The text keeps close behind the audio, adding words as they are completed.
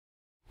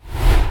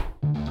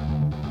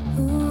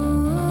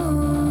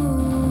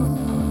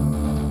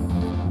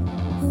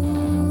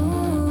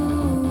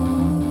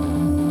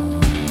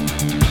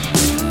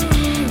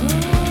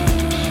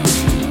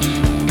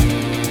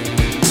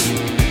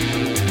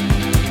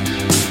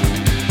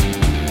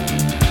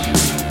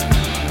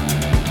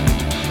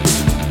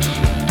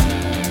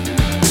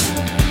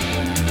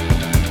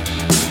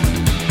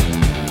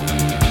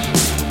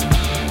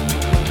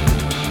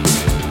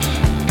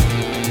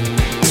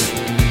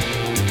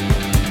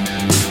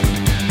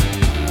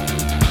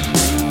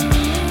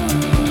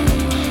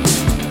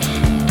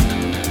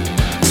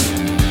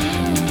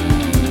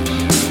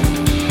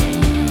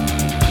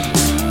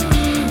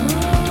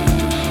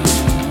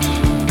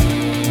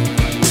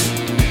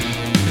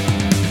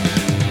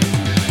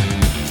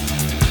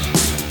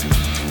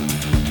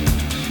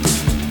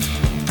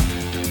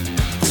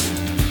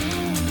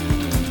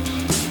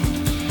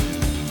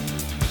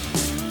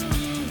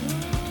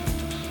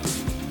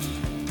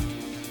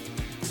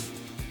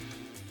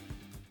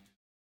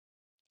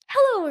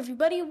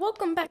Everybody,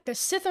 welcome back to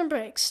Sith and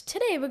Bricks.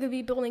 Today we're going to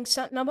be building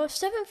set number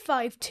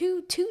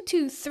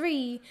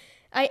 752223.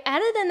 I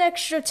added an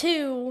extra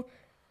 2,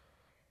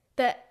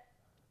 the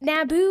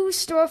Naboo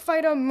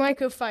Starfighter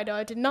Microfighter.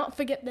 I did not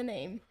forget the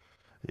name.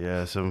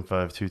 Yeah,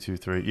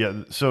 75223.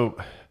 Yeah, so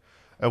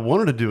I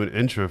wanted to do an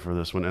intro for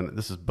this one, and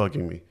this is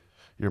bugging me.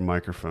 Your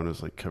microphone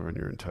is like covering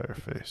your entire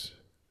face.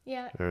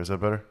 Yeah, There, is that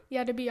better?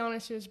 yeah, to be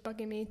honest, it was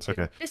bugging me too.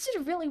 Okay. This is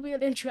a really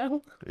weird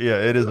intro. Yeah,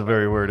 it is a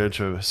very weird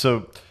intro.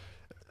 So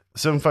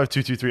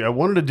 75223, I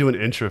wanted to do an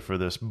intro for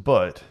this,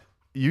 but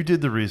you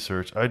did the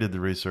research, I did the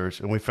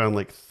research, and we found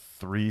like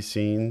 3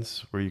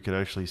 scenes where you could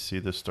actually see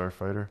the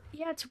starfighter.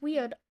 Yeah, it's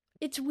weird.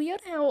 It's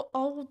weird how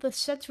all of the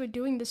sets we're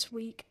doing this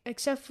week,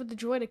 except for the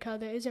Droidica,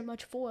 there isn't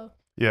much for.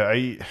 Yeah,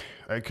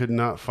 I could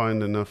not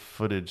find enough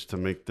footage to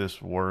make this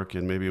work,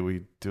 and maybe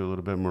we do a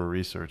little bit more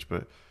research.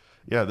 But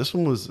yeah, this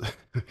one was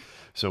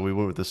so we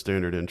went with the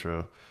standard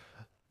intro.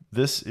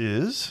 This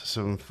is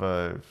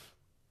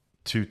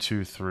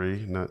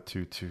 75223, not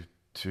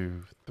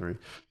 2223.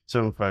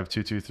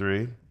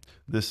 75223.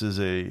 This is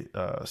a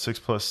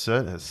 6+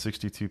 set, has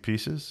 62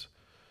 pieces,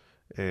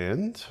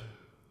 and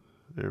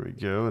there we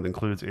go. It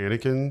includes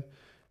Anakin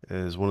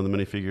as one of the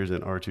minifigures,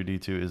 and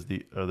R2D2 is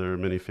the other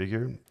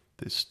minifigure.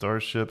 The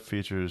starship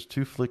features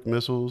 2 flick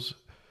missiles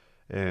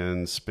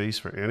and space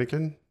for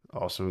Anakin.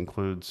 Also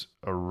includes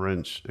a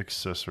wrench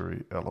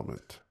accessory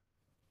element.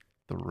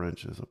 The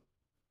wrench is a...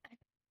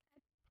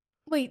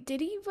 Wait,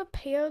 did he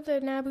repair the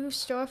Naboo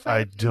Starfighter?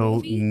 I don't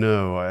movie?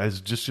 know. I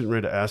was just getting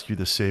ready to ask you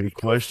the same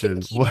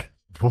question.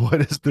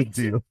 What is the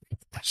deal?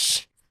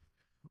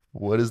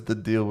 What is the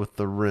deal with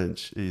the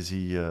wrench? Is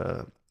he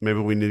maybe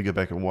we need to go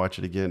back and watch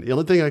it again. The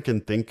only thing I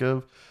can think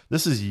of,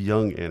 this is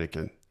young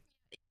Anakin.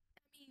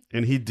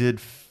 And he did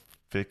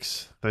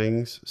fix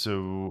things,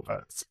 so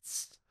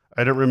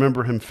I don't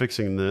remember him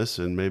fixing this,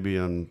 and maybe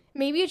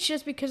Maybe it's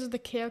just because of the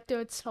character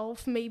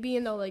itself. Maybe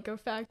in the Lego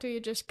factory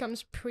it just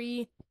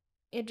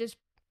it just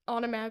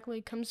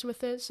automatically comes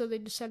with it, so they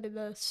decided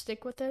to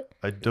stick with it.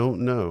 I don't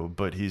know,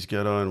 but he's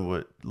got on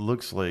what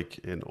looks like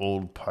an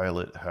old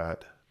pilot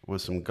hat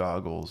with some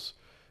goggles,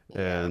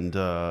 and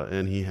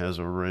he has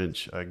a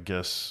wrench, I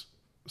guess,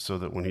 so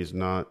that when he's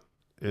not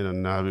in a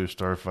Naboo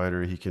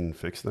starfighter, he can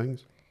fix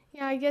things.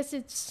 Yeah, I guess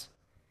it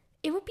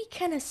would be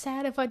kind of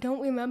sad if I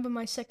don't remember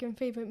my second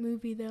favorite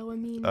movie, though. I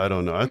mean, I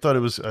don't know. I thought it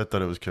was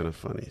kind of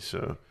funny.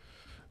 So,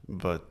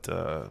 but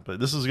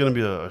this is going to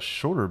be a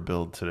shorter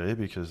build today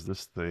because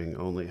this thing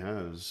only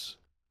has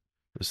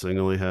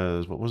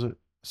what was it?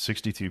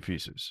 62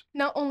 pieces.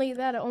 not only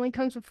that, it only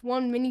comes with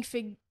one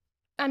minifig.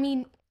 I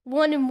mean,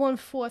 1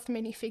 1/4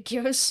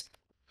 minifigures.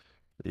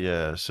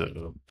 Yeah.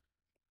 So,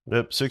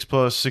 yep, 6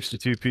 plus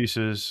 62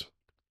 pieces.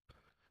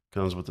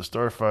 Comes with the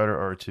Starfighter,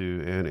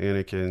 R2, and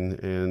Anakin,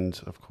 and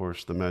of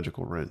course the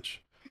magical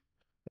wrench.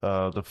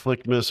 The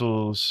flick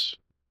missiles.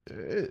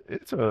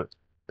 It's a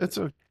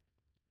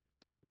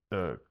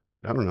uh,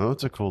 I don't know.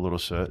 It's a cool little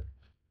set.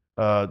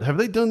 Have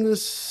they done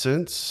this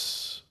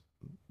since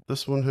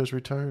this one has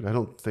retired? I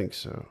don't think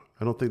so.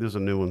 I don't think there's a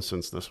new one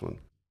since this one.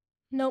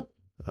 Nope,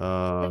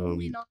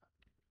 definitely Um, not.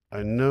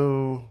 I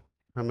know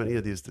how many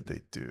of these did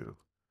they do?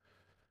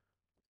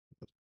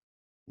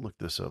 Look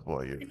this up while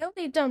I you. know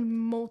they've done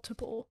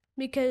multiple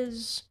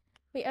because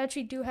we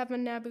actually do have a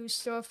Naboo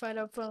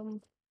Starfighter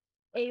from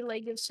a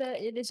Lego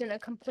set. It isn't a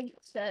complete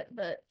set,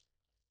 but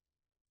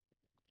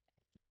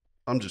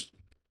I'm just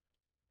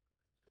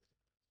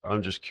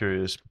I'm just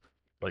curious,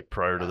 like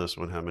prior to this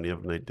one, how many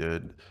of them they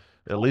did,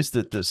 at least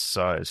at this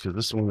size, because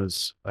this one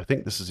is, I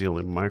think this is the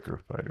only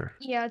microfighter.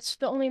 yeah, it's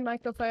the only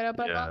microfighter,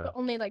 but not Yeah. the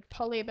only like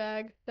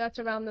polybag that's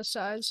around the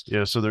size.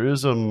 Yeah, so there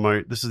is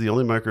this is the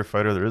only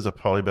microfighter. There is a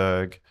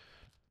polybag.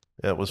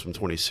 That was from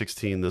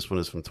 2016. This one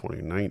is from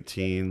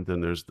 2019.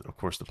 Then there's, of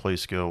course, the play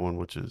scale one,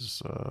 which is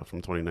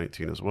from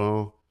 2019 as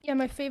well. Yeah,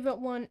 my favorite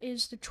one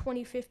is the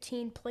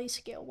 2015 play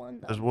scale one,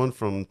 There's though. one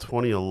from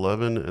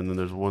 2011, and then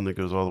there's one that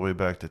goes all the way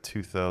back to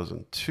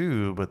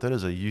 2002, but that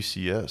is a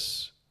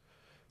UCS,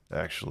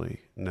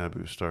 actually,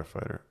 Naboo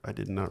Starfighter. I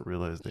did not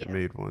realize they Yeah.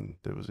 made one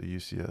that was a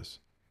UCS.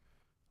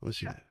 Let me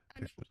see Yeah, the I mean,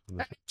 pictures on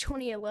this.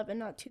 2011,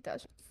 not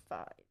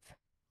 2005.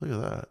 Look at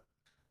that.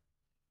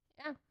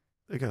 Yeah,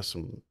 They got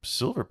some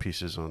silver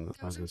pieces on that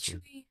on was this one.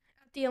 actually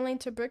at the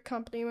Atlanta Brick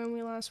Company when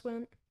we last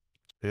went.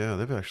 Yeah,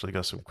 they've actually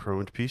got some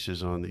chromed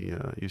pieces on the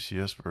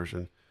UCS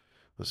version.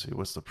 Let's see,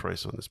 what's the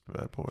price on this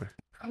bad boy?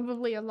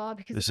 Probably a lot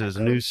because This of is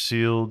that new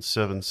sealed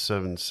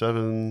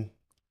 777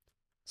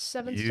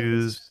 777.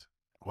 used.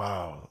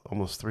 Wow,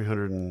 almost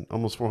 300 and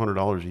almost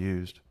 $400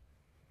 used.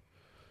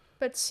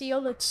 But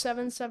sealed at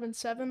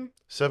 777.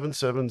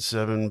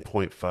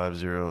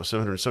 777.50,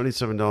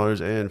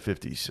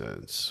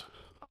 $777.50.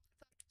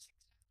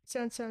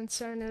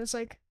 777. It was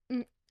like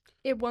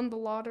it won the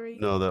lottery.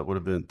 No, that would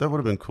have been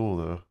cool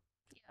though.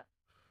 Yeah,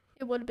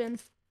 it would have been.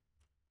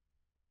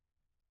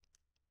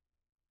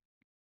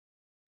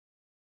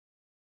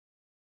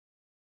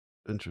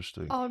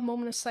 Interesting. Odd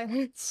moment of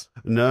silence.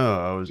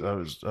 No,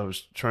 I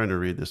was trying to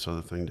read this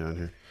other thing down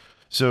here.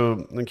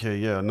 So, okay,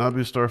 yeah,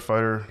 Naboo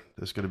Starfighter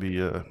is going to be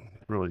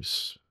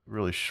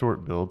really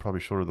short build,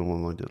 probably shorter than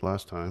one I did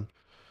last time.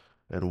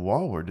 And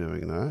while we're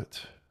doing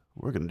that,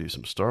 we're going to do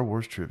some Star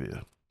Wars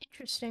trivia.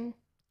 Interesting.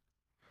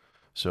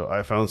 So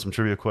I found some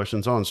trivia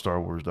questions on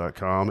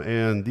StarWars.com,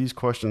 and these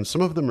questions,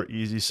 some of them are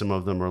easy, some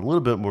of them are a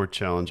little bit more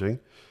challenging.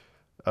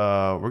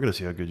 We're going to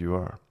see how good you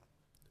are.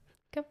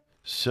 Okay.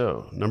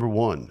 So, number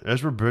 1,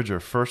 Ezra Bridger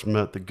first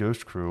met the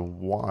Ghost Crew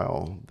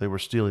while they were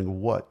stealing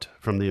what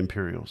from the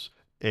Imperials?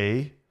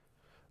 A.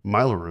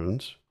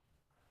 Mylaroons.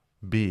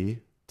 B.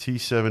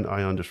 T7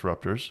 ion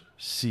disruptors.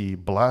 C.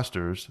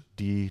 Blasters.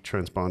 D.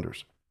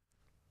 Transponders.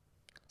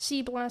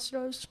 C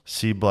blasters.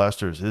 C.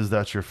 Blasters. Is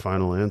that your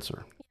final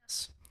answer?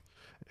 Yes.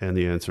 And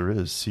the answer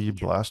is C.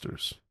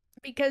 Blasters.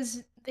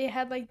 Because they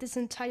had like this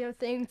entire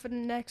thing for the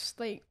next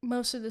like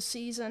most of the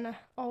season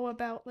all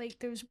about like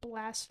those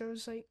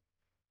blasters like.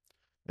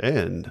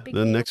 And Big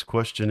the deal. next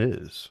question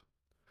is,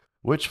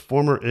 which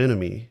former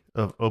enemy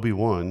of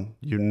Obi-Wan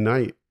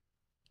unite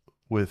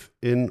with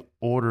in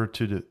order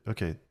to...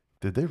 Okay,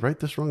 did they write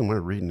this wrong? Am I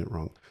reading it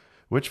wrong?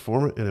 Which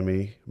former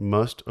enemy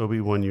must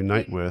Obi-Wan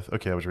unite with?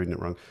 Okay, I was reading it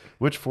wrong.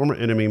 Which former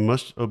enemy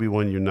must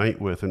Obi-Wan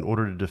unite with in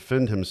order to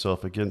defend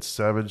himself against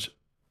Savage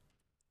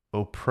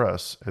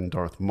Opress and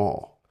Darth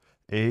Maul?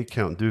 A.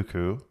 Count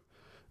Dooku.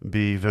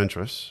 B.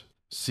 Ventress.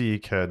 C.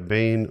 Cad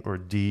Bane. Or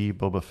D.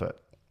 Boba Fett?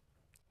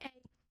 A.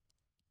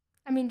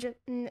 I mean,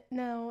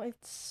 no,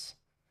 it's.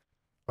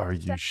 Are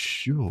you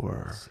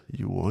sure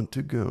you want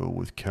to go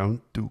with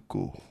Count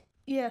Dooku?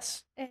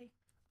 Yes, A.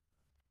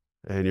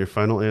 And your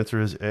final answer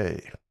is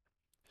A.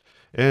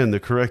 And the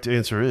correct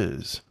answer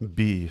is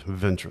B.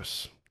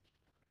 Ventress.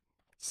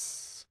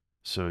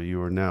 So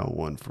you are now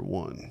 1 for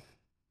 1.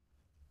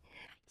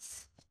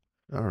 Nice.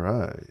 All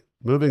right.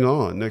 Moving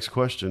on. Next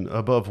question.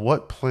 Above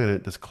what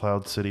planet does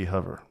Cloud City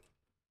hover?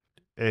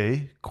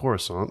 A.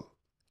 Coruscant.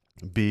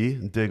 B.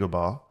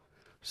 Dagobah.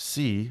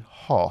 C.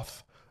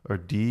 Hoth. Or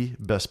D.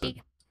 Bespin?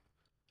 D.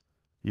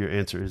 Your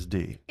answer is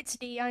D. It's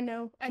D, I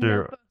know. I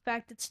Sure. know for a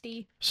fact it's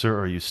D. Sir,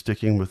 are you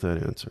sticking with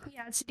that answer?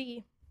 Yeah, it's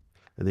D.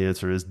 And the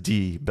answer is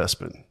D.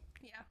 Bespin.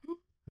 Yeah.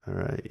 All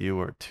right. You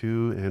are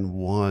 2 and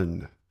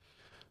 1.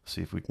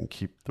 See if we can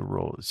keep the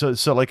roll. So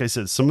like I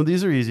said, some of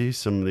these are easy.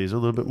 Some of these are a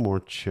little bit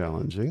more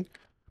challenging.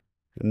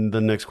 And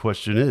the next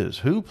question is,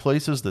 who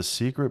places the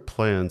secret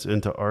plans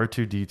into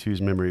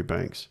R2-D2's memory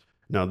banks?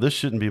 Now, this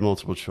shouldn't be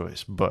multiple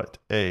choice, but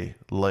A.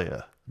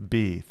 Leia.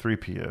 B.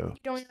 3PO. You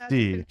don't have to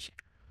C. finish.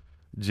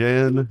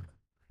 Jan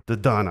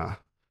Dodonna.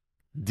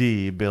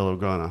 D. Bail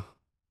Organa.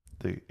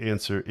 The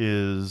answer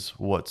is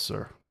what,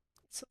 sir?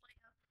 It's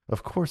Leia.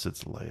 Of course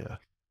it's Leia.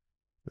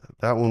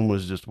 That one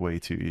was just way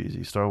too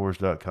easy.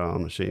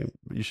 StarWars.com, ashamed.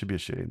 You should be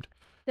ashamed.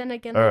 Then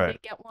again, All I right.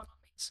 did get one on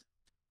these.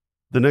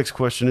 The next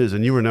question is,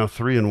 and you are now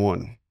 3 and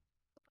 1, I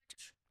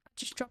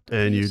just dropped a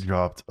and you piece.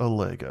 dropped a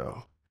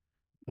Lego.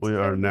 We It's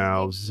are very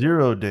now easy.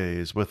 0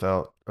 days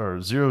without,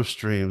 or 0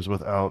 streams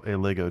without a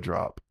Lego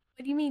drop.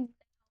 What do you mean?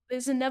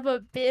 There's never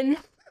been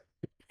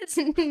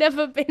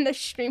a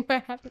stream where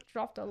I haven't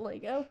dropped a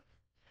Lego.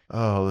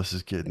 Oh, this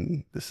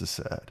is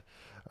sad.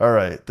 All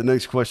right, the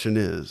next question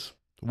is,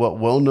 what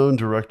well-known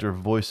director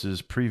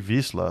voices Pre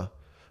Vizsla,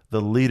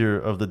 the leader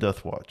of the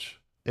Death Watch?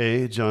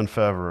 A. Jon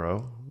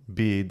Favreau.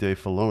 B.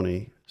 Dave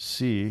Filoni.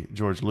 C.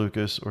 George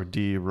Lucas. Or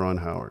D. Ron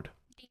Howard?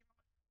 D.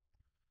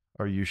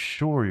 Are you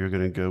sure you're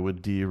going to go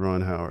with D.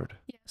 Ron Howard?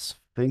 Yes.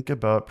 Think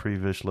about Pre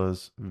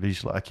Vizsla's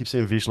Vizsla. I keep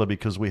saying Vizsla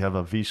because we have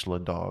a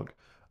Vizsla dog.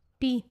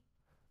 B.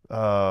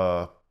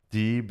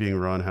 D being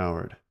Ron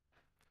Howard.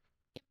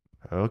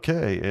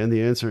 Okay, and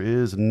the answer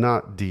is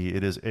not D.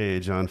 It is A.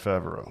 Jon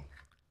Favreau.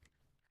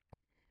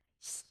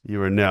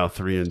 You are now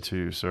 3 and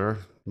 2, sir.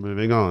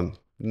 Moving on.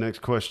 Next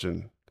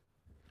question.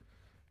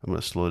 I'm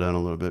going to slow down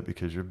a little bit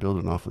because you're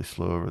building awfully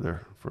slow over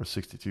there for a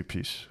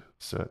 62-piece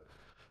set.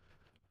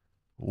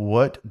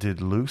 What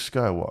did Luke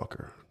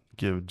Skywalker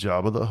give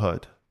Jabba the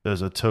Hutt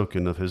as a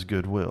token of his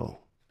goodwill?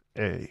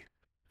 A.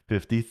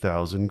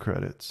 50,000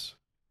 credits.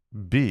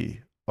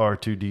 B.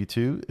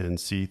 R2-D2 and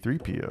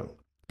C-3PO.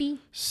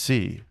 B.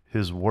 C.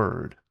 His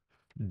word.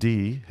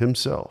 D.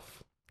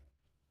 Himself.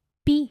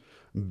 B.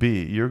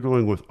 B. You're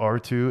going with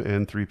R2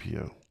 and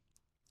 3PO.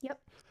 Yep.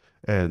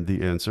 And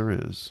the answer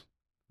is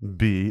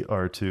B.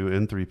 R2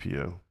 and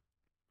 3PO.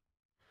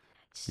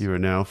 You are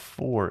now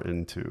 4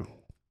 and 2.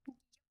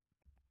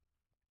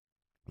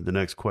 The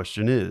next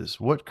question is,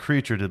 what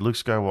creature did Luke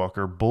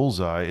Skywalker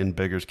bullseye in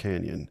Beggar's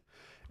Canyon?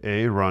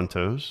 A.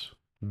 Rontos.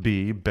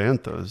 B.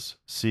 Banthas.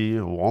 C.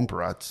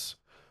 Womp-Rats.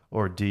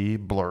 Or D.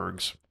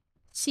 Blurgs.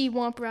 C.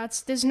 Womp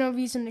Rats. There's no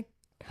reason to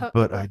cut.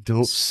 But I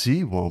don't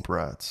see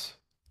Womp-Rats.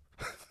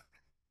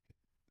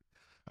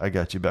 I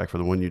got you back for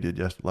the one you did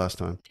last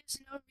time. There's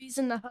no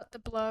reason to hurt the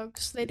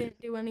blogs. They didn't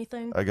do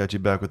anything. I got you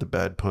back with a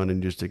bad pun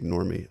and just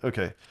ignore me.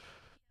 Okay.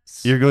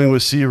 Yes. You're going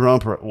with C.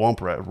 Womp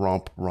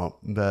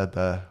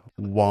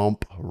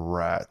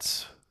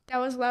Rats. That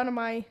was loud on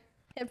my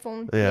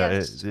headphone. Yeah,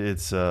 Yes.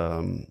 it's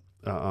I'm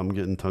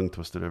getting tongue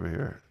twisted over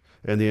here.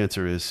 And the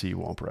answer is C.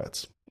 Womp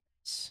Rats.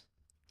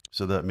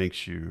 So that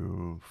makes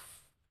you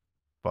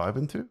 5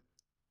 and 2?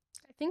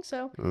 I think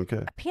so.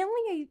 Okay.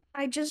 Apparently,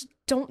 I just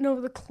don't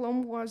know the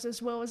Clone Wars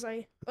as well as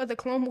or the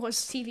Clone Wars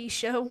TV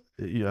show.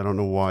 Yeah, I don't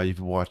know why you've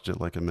watched it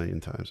like a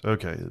million times.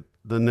 Okay.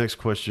 The next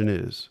question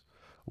is,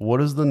 what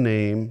is the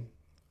name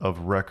of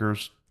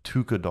Wrecker's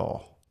Tuca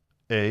doll?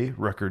 A.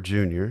 Wrecker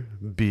Jr.,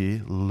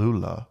 B.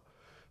 Lula,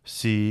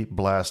 C.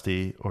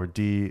 Blasty, or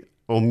D.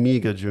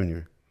 Omega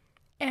Jr.?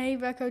 A.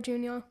 Recco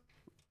Jr.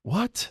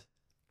 What?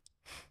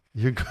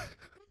 You're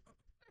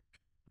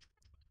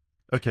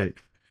okay.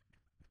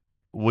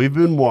 We've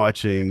been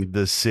watching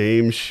the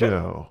same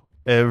show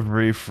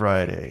every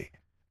Friday.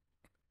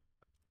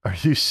 Are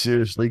you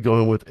seriously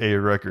going with A.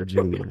 Wrecker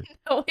Jr.?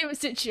 Oh, it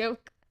was a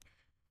joke.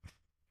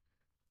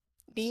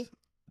 D.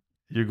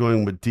 You're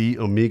going with D.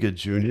 Omega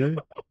Jr.?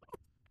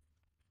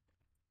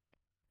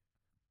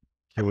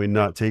 Can we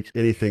not take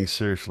anything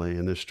seriously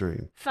in this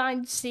stream?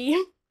 Fine,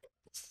 C.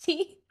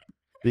 C.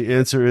 The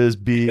answer is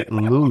B.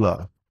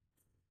 Lula.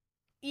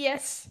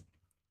 Yes.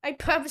 I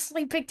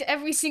purposely picked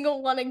every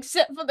single one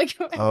except for the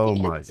correct Oh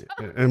my. answer.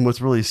 And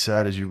what's really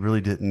sad is you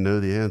really didn't know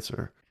the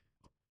answer.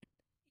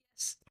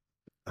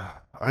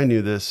 I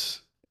knew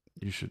this.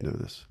 You should know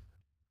this.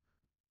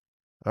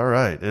 All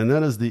right. And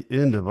that is the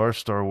end of our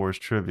Star Wars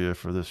trivia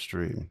for this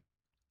stream.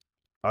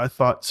 I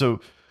thought so.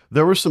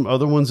 There were some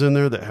other ones in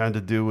there that had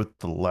to do with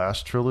the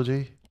last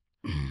trilogy,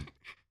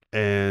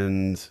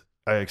 and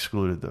I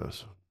excluded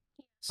those.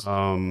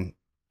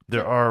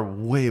 There are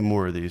way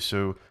more of these,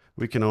 so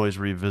we can always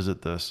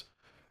revisit this.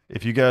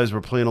 If you guys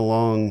were playing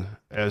along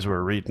as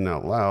we're reading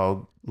out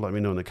loud, let me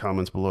know in the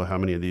comments below how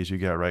many of these you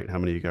got right and how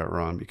many you got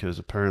wrong, because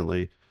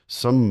apparently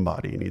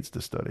somebody needs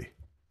to study.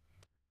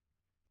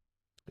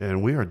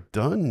 And we are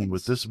done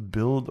with this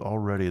build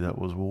already. That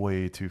was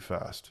way too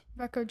fast.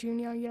 Recco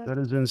Jr., yeah. That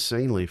is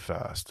insanely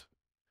fast.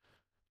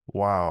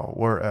 Wow.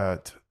 We're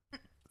at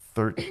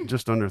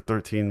just under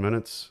 13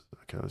 minutes.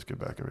 Okay, let's get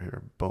back over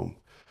here. Boom.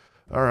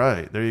 All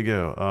right, there you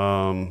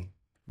go.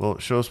 Well,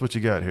 show us what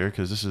you got here,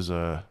 because this is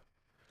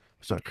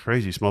it's not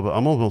crazy small, but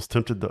I'm almost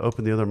tempted to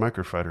open the other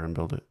microfighter and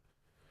build it.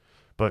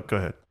 But go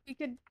ahead.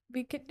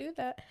 We could do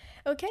that.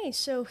 Okay,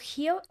 so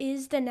here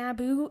is the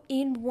Naboo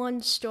in one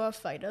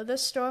starfighter.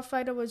 This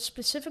starfighter was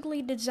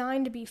specifically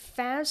designed to be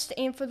fast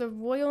and for the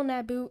Royal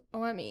Naboo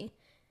Army.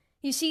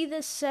 You see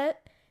this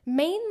set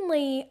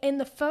mainly in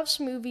the first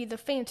movie, The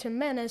Phantom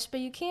Menace,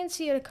 but you can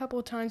see it a couple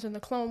of times in the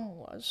Clone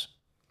Wars.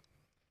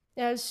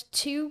 There's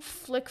 2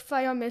 flick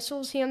fire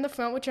missiles here in the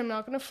front, which I'm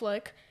not going to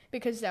flick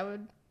because that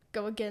would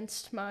go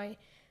against my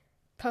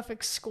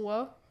perfect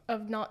score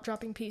of not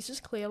dropping pieces,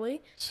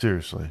 clearly.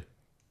 Seriously.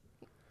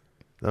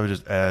 That would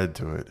just add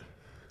to it.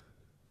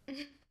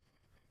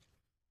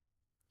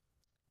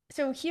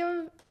 So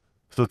here...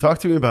 So talk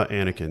to me about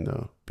Anakin,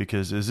 though,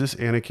 because is this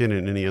Anakin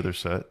in any other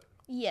set?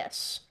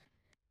 Yes.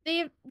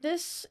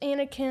 This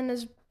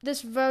Anakin,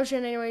 this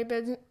version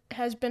anyway,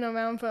 has been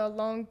around for a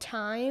long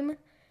time.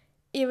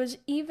 It was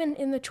even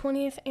in the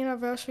 20th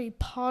anniversary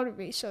pod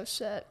racer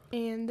set,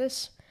 and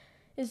this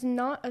is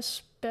not a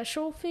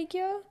special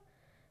figure,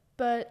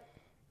 but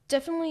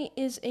definitely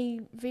is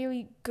a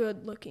very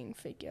good looking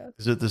figure.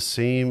 Is it the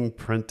same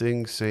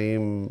printing,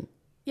 same...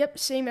 Yep,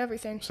 same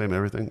everything. Same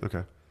everything?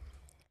 Okay.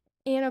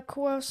 And of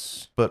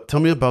course... But tell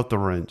me about the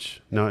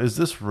wrench. Now, is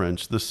this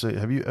wrench the same?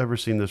 Have you ever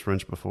seen this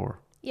wrench before?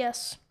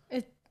 Yes.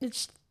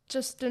 It's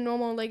just a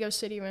normal Lego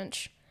City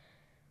wrench.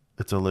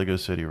 It's a Lego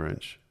City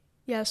wrench.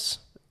 Yes.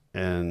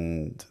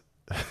 And...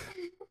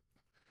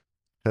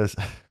 has...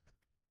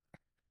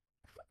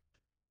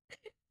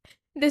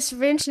 This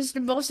wrench is the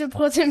most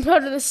important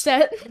part of the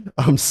set.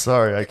 I'm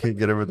sorry, I can't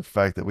get over the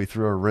fact that we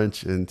threw a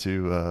wrench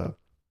into a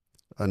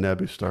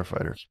Naboo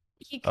starfighter.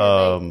 He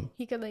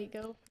could let you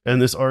go.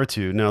 And this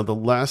R2. Now, the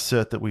last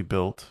set that we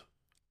built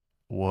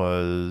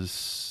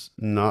was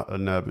not a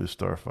Naboo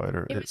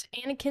starfighter. It was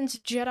Anakin's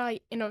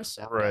Jedi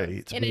Interceptor.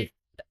 Right.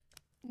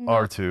 No.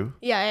 R2.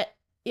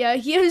 Yeah,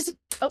 he was...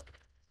 Oh,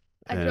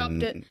 I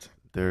dropped it.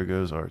 There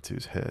goes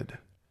R2's head.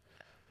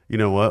 You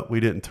know what? We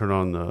didn't turn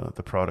on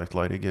the product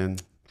light again.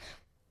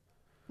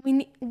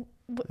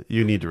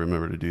 You need to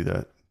remember to do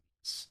that.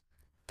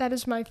 That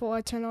is my fault.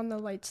 I turned on the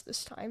lights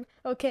this time.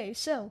 Okay,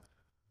 so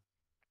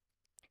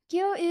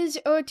here is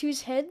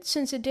R2's head,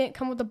 since it didn't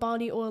come with a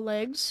body or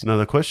legs. Now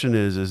the question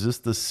is this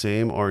the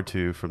same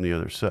R2 from the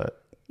other set?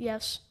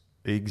 Yes.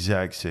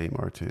 Exact same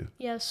R2.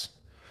 Yes.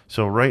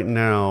 So right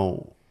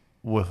now,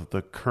 with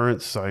the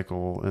current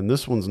cycle, and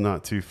this one's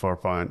not too far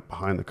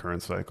behind the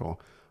current cycle,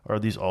 are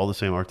these all the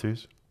same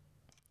R2s?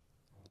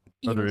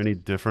 Are there any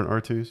different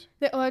R2s?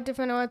 There are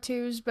different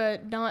R2s,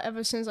 but not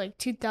ever since like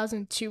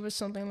 2002 or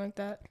something like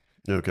that.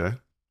 Okay.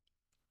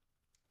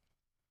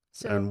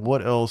 So, and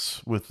what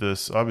else with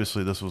this?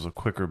 Obviously, this was a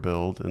quicker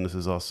build, and this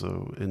is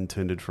also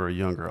intended for a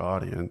younger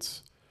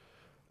audience.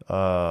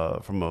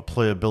 From a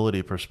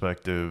playability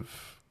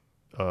perspective,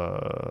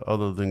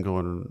 other than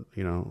going,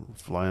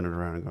 flying it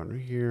around and going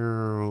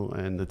here,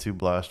 and the 2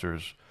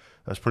 blasters,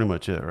 that's pretty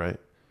much it, right?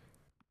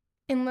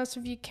 Unless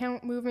if you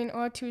count moving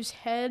R2's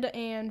head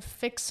and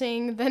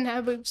fixing the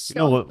Naboo You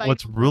know starfighter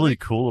what's for really it.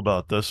 cool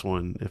about this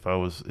one, if I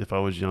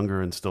was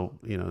younger and still,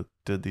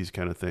 did these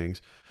kind of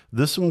things,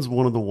 this one's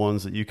one of the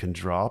ones that you can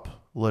drop,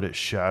 let it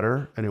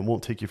shatter, and it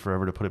won't take you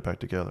forever to put it back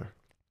together.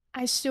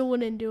 I still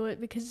wouldn't do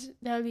it because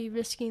that would be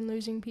risking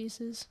losing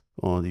pieces.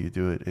 Well, you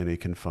do it in a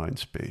confined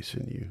space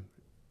and you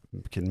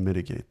can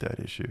mitigate that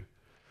issue.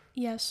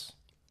 Yes,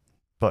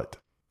 But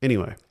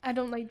anyway, I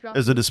don't like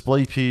as a dropping.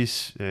 display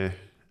piece, uh,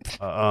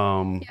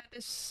 um, Yeah,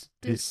 this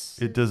it this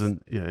it is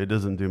doesn't yeah it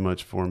doesn't do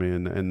much for me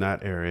in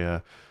that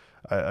area.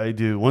 I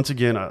do once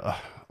again.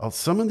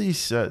 Some of these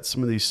sets,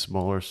 some of these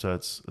smaller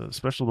sets,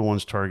 especially the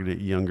ones targeted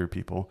at younger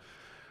people,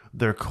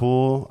 they're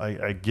cool.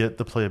 I get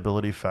the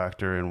playability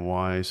factor and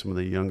why some of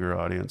the younger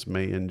audience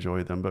may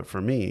enjoy them. But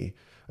for me,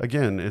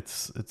 again,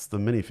 it's the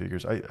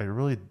minifigures. I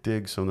really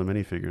dig some of the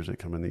minifigures that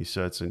come in these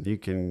sets, and you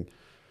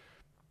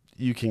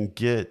can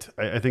get.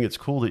 I think it's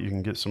cool that you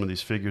can get some of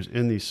these figures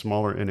in these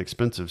smaller,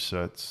 inexpensive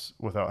sets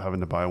without having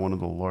to buy one of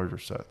the larger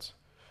sets.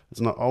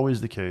 It's not always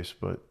the case,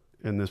 but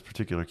in this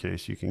particular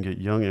case, you can get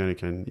young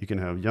Anakin. You can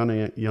have young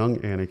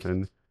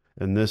Anakin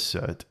in this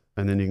set,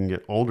 and then you can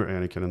get older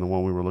Anakin in the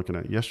one we were looking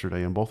at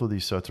yesterday. And both of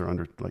these sets are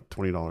under like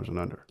 $20 and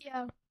under.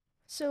 yeah.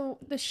 So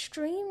the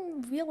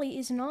stream really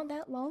is not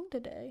that long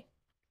today.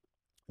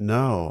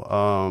 No,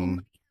 We might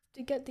have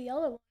to get the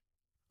other one.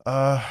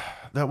 uh,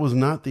 that was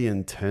not the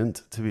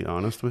intent, to be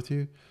honest with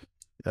you.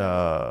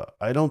 Yeah.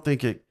 I don't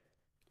think it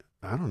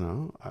I don't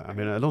know. I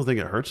mean, I don't think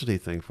it hurts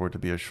anything for it to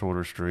be a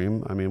shorter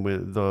stream. I mean,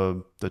 with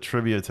the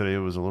trivia today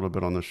was a little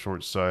bit on the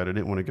short side. I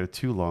didn't want to go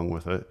too long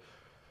with it.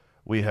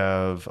 We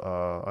have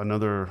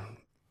another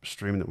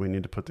stream that we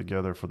need to put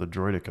together for the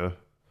Droideka,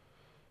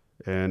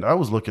 and I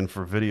was looking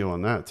for video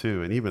on that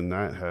too, and even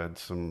that had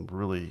some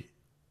really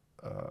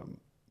um,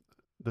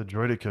 the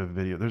Droideka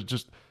video. There's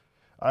just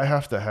I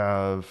have to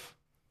have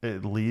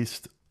at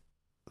least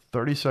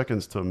 30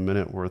 seconds to a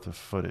minute worth of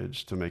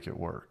footage to make it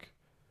work.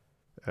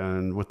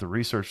 And with the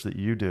research that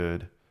you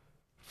did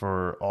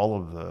for all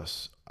of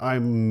this, I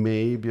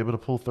may be able to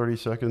pull 30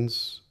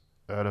 seconds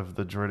out of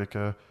the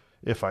Droideka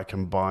if I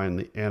combine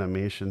the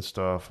animation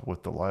stuff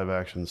with the live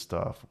action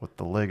stuff, with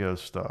the Lego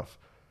stuff.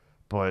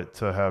 But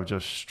to have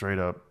just straight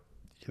up,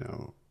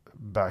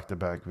 back to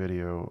back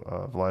video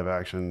of live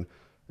action,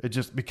 it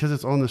just because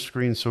it's on the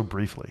screen so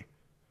briefly.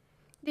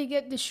 They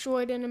get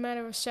destroyed in a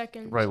matter of Right.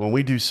 seconds. When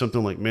we do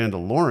something like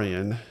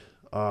Mandalorian,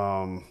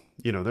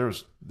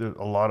 there's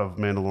a lot of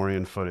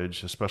Mandalorian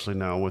footage, especially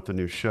now with the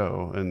new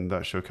show, and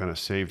that show kind of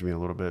saved me a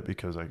little bit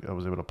because I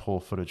was able to pull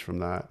footage from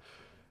that.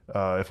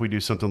 If we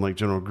do something like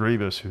General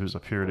Grievous, who's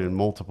appeared in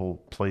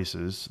multiple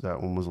places, that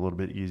one was a little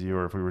bit easier.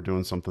 Or if we were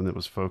doing something that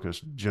was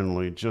focused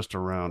generally just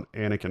around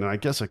Anakin, and I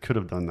guess I could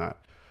have done that.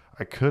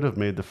 I could have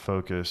made the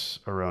focus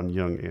around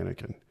young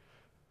Anakin,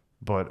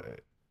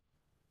 but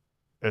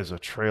as a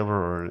trailer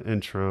or an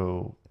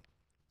intro,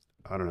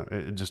 I don't know.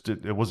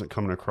 It wasn't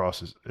coming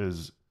across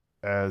as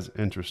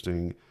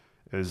interesting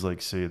as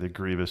like say the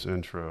Grievous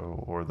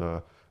intro or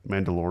the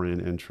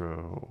Mandalorian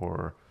intro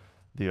or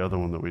the other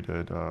one that we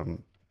did.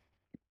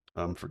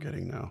 I'm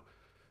forgetting now.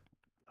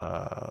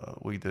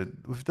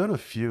 We've done a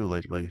few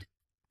lately.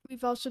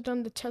 We've also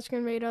done the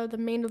Tusken Raider, the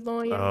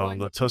Mandalorian one,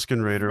 The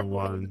Tusken Raider the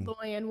one.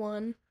 Mandalorian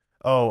one.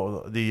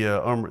 Oh, the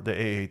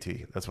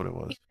AAT. That's what it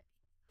was.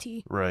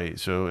 T. Right.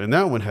 So, and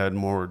that one had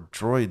more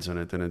droids in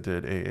it than it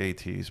did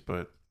AATs,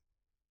 but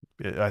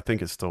I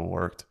think it still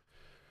worked.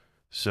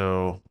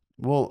 So,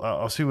 well,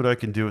 I'll see what I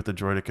can do with the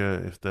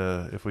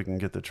Droideka if we can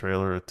get the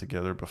trailer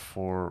together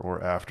before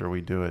or after we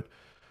do it.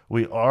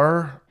 We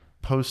are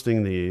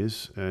posting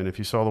these, and if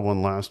you saw the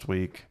one last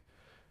week,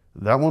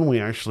 that one we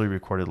actually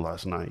recorded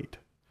last night.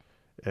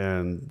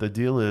 And the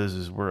deal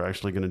is we're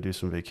actually going to do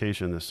some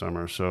vacation this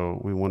summer, so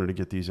we wanted to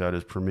get these out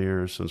as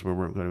premieres since we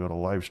weren't going to go to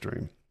live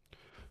stream.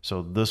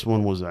 So this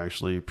one was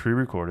actually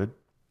pre-recorded,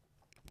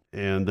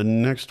 and the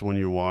next one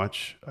you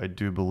watch, I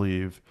do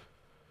believe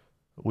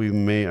we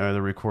may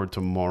either record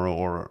tomorrow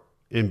or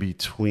in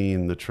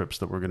between the trips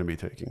that we're going to be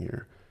taking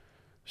here.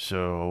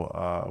 So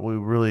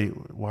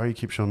why do you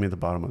keep showing me the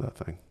bottom of that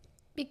thing?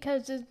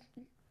 Because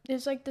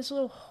there's like this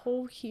little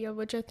hole here,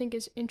 which I think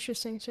is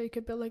interesting. So you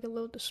could build like a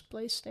little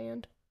display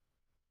stand.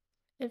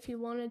 If you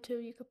wanted to,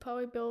 you could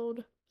probably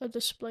build a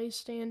display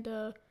stand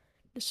to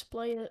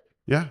display it.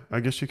 Yeah, I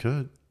guess you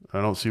could.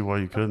 I don't see why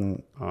you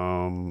couldn't.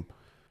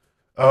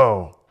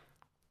 Oh,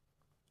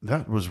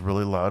 that was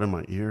really loud in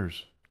my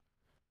ears.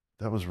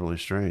 That was really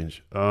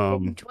strange.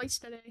 Twice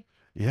today.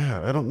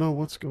 Yeah, I don't know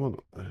what's going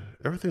on.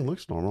 Everything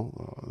looks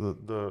normal.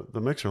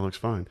 The mixer looks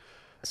fine.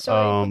 Sorry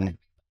about Um,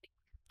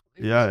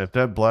 yeah, if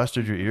that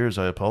blasted your ears,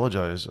 I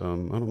apologize. I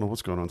don't know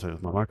what's going on today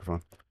with my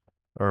microphone.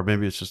 Or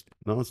maybe it's just,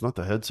 no, it's not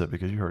the headset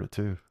because you heard it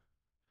too.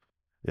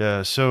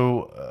 Yeah,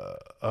 so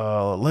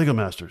Lego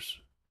Masters,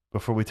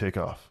 before we take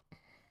off,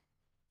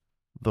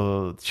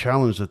 the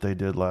challenge that they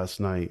did last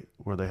night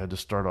where they had to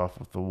start off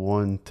with the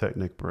one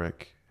Technic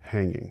brick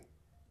hanging,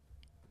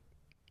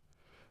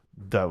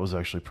 that was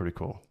actually pretty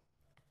cool.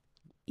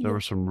 There Yeah.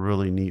 were some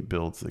really neat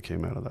builds that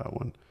came out of that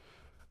one.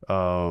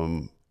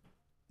 Um,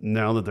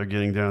 now that they're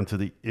getting down to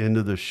the end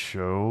of the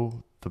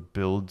show, the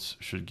builds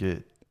should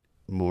get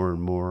more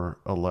and more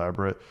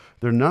elaborate.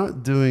 They're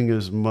not doing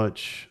as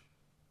much,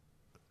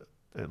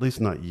 at least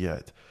not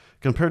yet,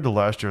 compared to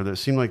last year. That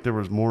seemed like there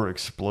was more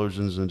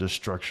explosions and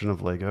destruction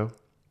of Lego,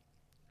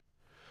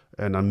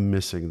 and I'm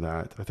missing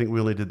that. I think we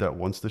only did that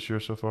once this year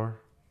so far.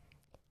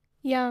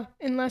 Yeah,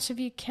 unless if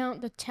you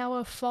count the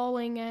tower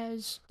falling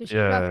as Yeah,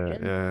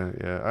 destruction.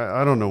 yeah.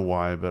 I don't know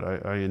why, but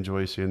I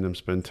enjoy seeing them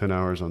spend 10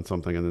 hours on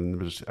something and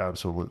then just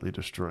absolutely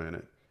destroying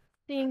it.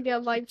 Seeing their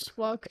life's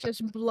work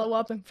just blow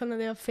up in front of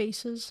their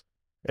faces.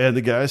 And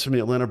the guys from the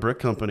Atlanta Brick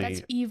That's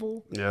Company,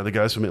 evil. yeah, the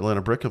guys from the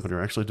Atlanta Brick Company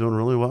are actually doing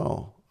really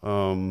well.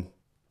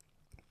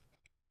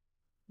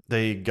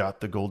 They got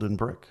the golden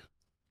brick.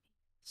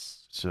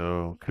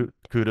 So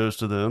kudos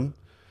to them.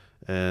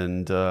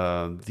 And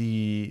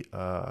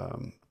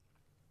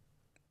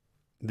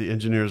the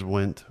engineers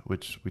went,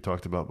 which we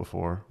talked about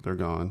before. They're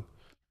gone.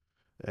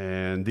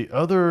 And the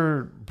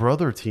other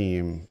brother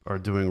team are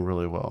doing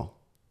really well.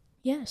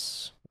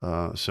 Yes.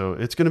 So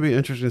it's going to be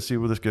interesting to see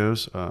where this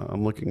goes.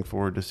 I'm looking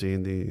forward to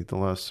seeing the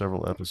last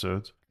several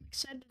episodes.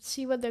 Excited to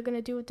see what they're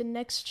gonna do with the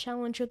next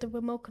challenge with the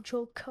remote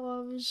control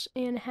cars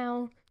and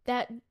how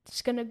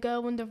that's gonna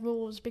go in the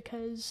rules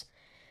because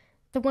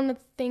the one of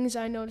the things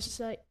I noticed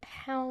is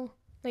how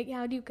do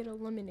you get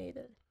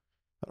eliminated?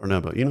 I don't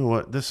know, but you know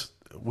what? This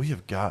we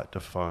have got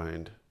to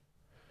find.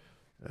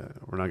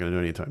 We're not going to do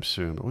it anytime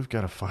soon, but we've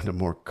got to find a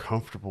more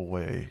comfortable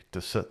way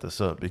to set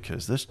this up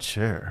because this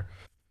chair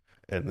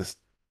and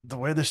the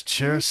way this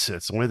chair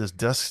sits, the way this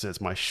desk sits,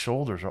 my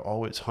shoulders are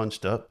always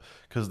hunched up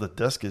because the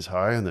desk is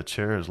high and the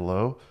chair is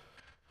low.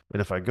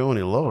 And if I go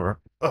any lower,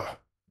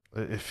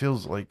 it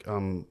feels like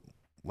I'm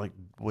like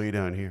way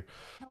down here.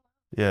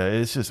 Yeah,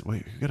 it's just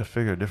we got to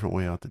figure a different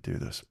way out to do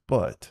this.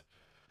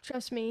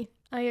 Trust me,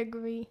 I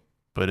agree.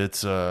 But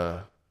it's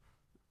yeah,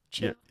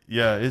 Chill.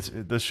 yeah,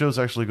 the show's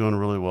actually going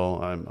really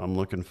well. I'm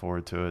looking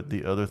forward to it.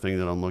 The other thing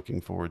that I'm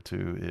looking forward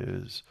to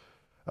is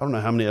I don't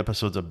know how many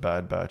episodes of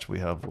Bad Batch we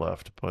have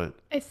left, but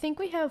I think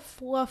we have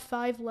 4 or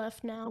 5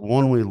 left now.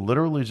 one we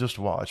literally just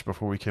watched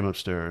before we came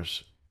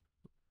upstairs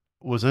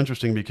was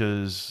interesting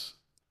because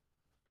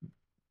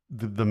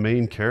the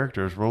main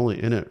characters were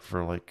only in it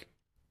for like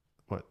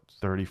what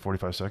 30,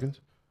 45 seconds.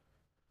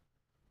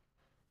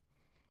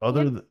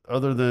 Yep.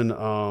 Other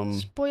than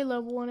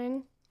Spoiler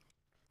warning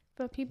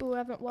for people who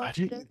haven't I watched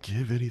it. didn't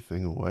give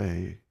anything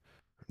away.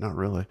 Not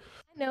really.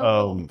 I know, but I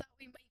Um thought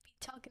we might be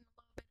talking a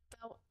little bit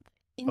about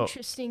oh,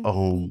 interesting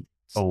um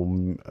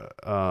things.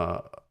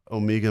 um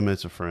Omega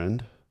meets a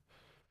friend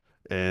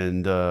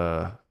and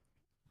The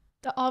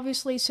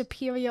obviously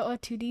superior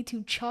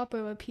R2D2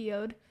 chopper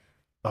appeared.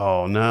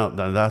 oh now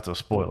that's a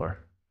spoiler.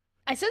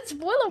 I said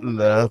spoiler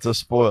That's a warnings.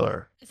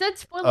 spoiler. I said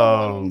spoiler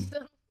warnings. Um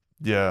Though.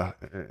 yeah,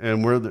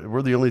 and we're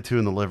the only two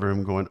in the living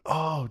room going,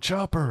 "Oh,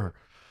 Chopper."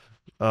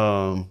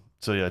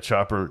 So yeah,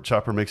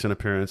 Chopper makes an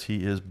appearance.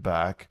 He is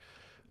back.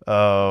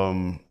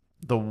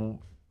 The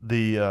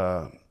the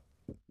uh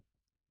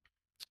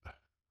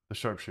the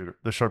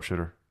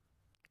sharpshooter.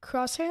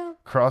 Crosshair?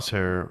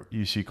 Crosshair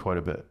you see quite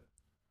a bit,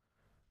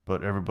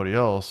 but everybody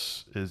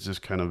else is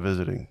just kind of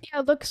visiting.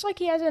 Yeah, looks like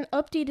he has an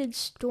updated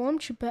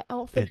stormtrooper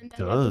outfit in It that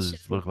does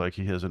episode. look like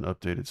he has an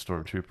updated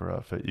stormtrooper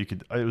outfit.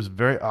 It was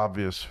very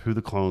obvious who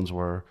the clones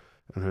were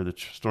and who the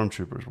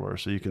stormtroopers were,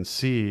 so you can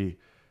see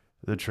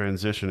the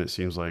transition. It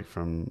seems like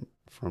from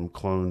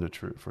clone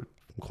to from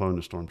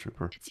clone to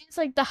stormtrooper. It seems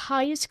like the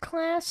highest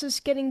class is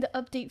getting the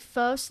update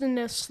first, and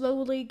they're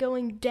slowly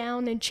going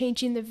down and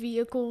changing the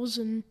vehicles.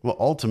 And Well,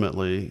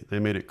 ultimately, they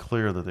made it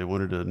clear that they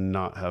wanted to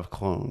not have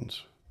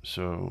clones.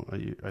 So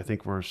I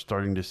think we're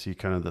starting to see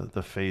kind of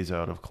the phase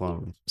out of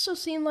clones. also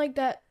seemed like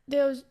that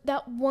there was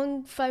that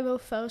one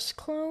 501st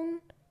clone.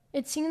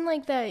 It seemed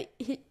like the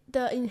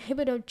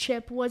inhibitor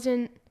chip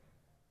wasn't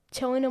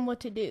telling him what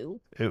to do.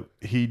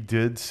 He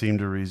did seem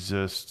to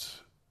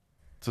resist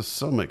to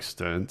some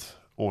extent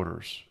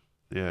orders.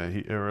 Yeah,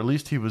 or at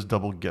least he was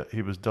double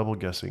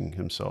guessing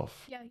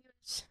himself. Yeah, he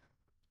was.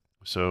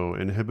 So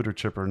inhibitor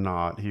chip or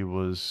not, he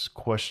was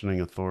questioning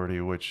authority,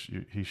 which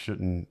he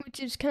shouldn't. Which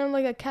is kind of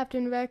like a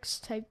Captain Rex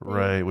type thing.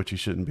 Right, which he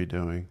shouldn't be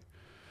doing.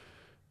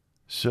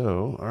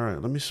 So, all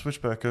right, let me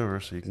switch back over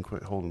so you can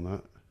quit holding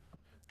that.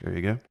 There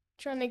you go.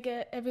 Trying to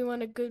get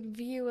everyone a good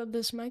view of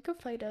this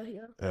microfighter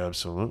here.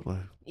 Absolutely.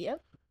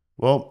 Yep.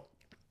 Well,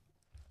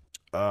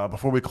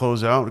 before we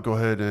close out, go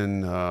ahead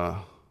and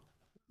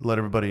let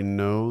everybody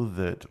know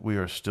that we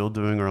are still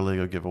doing our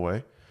Lego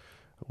giveaway.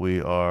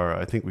 We are,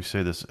 I think we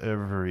say this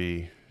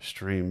every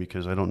stream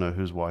because I don't know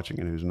who's watching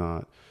and who's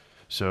not.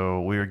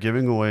 So we are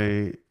giving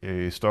away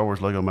a Star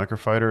Wars Lego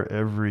Microfighter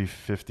every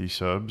 50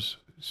 subs.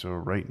 So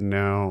right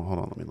now, hold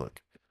on, let me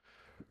look.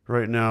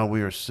 Right now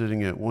we are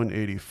sitting at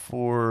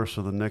 184.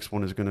 So the next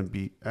one is going to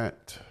be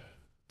at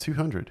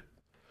 200.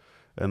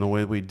 And the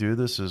way we do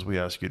this is we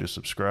ask you to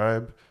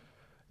subscribe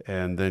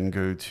and then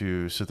go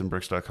to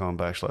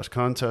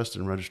sithandbricks.com/contest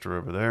and register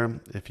over there.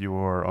 If you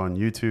are on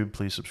YouTube,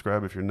 please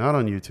subscribe. If you're not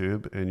on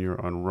YouTube and you're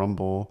on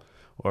Rumble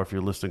or if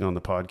you're listening on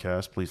the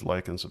podcast, please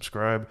like and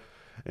subscribe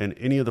and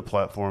any of the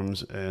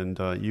platforms. And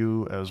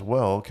you as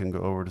well can go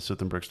over to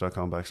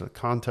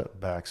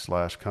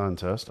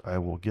sithandbricks.com/contest. I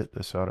will get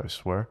this out, I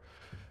swear.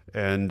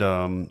 And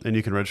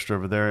you can register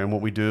over there. And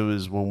what we do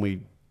is when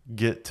we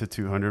get to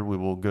 200, we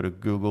will go to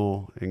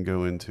Google and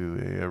go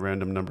into a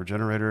random number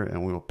generator,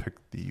 and we will pick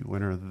the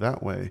winner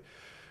that way.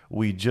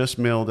 We just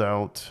mailed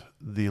out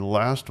the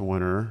last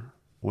winner,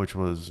 which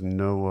was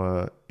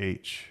Noah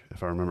H,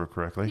 if I remember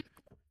correctly.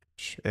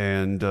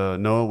 And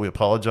Noah, we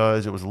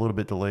apologize. It was a little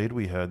bit delayed.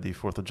 We had the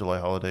 4th of July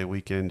holiday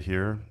weekend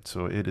here,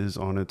 so it is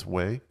on its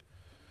way.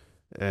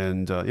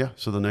 And yeah,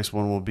 so the next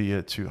one will be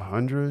at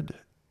 200,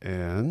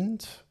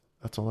 and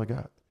that's all I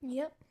got.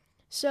 Yep.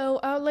 So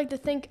I would like to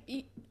thank.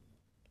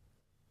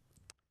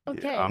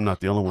 Okay. Yeah, I'm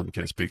not the only one who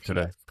can speak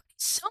today.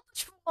 So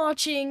much for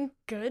watching.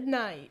 Good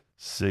night.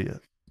 See ya.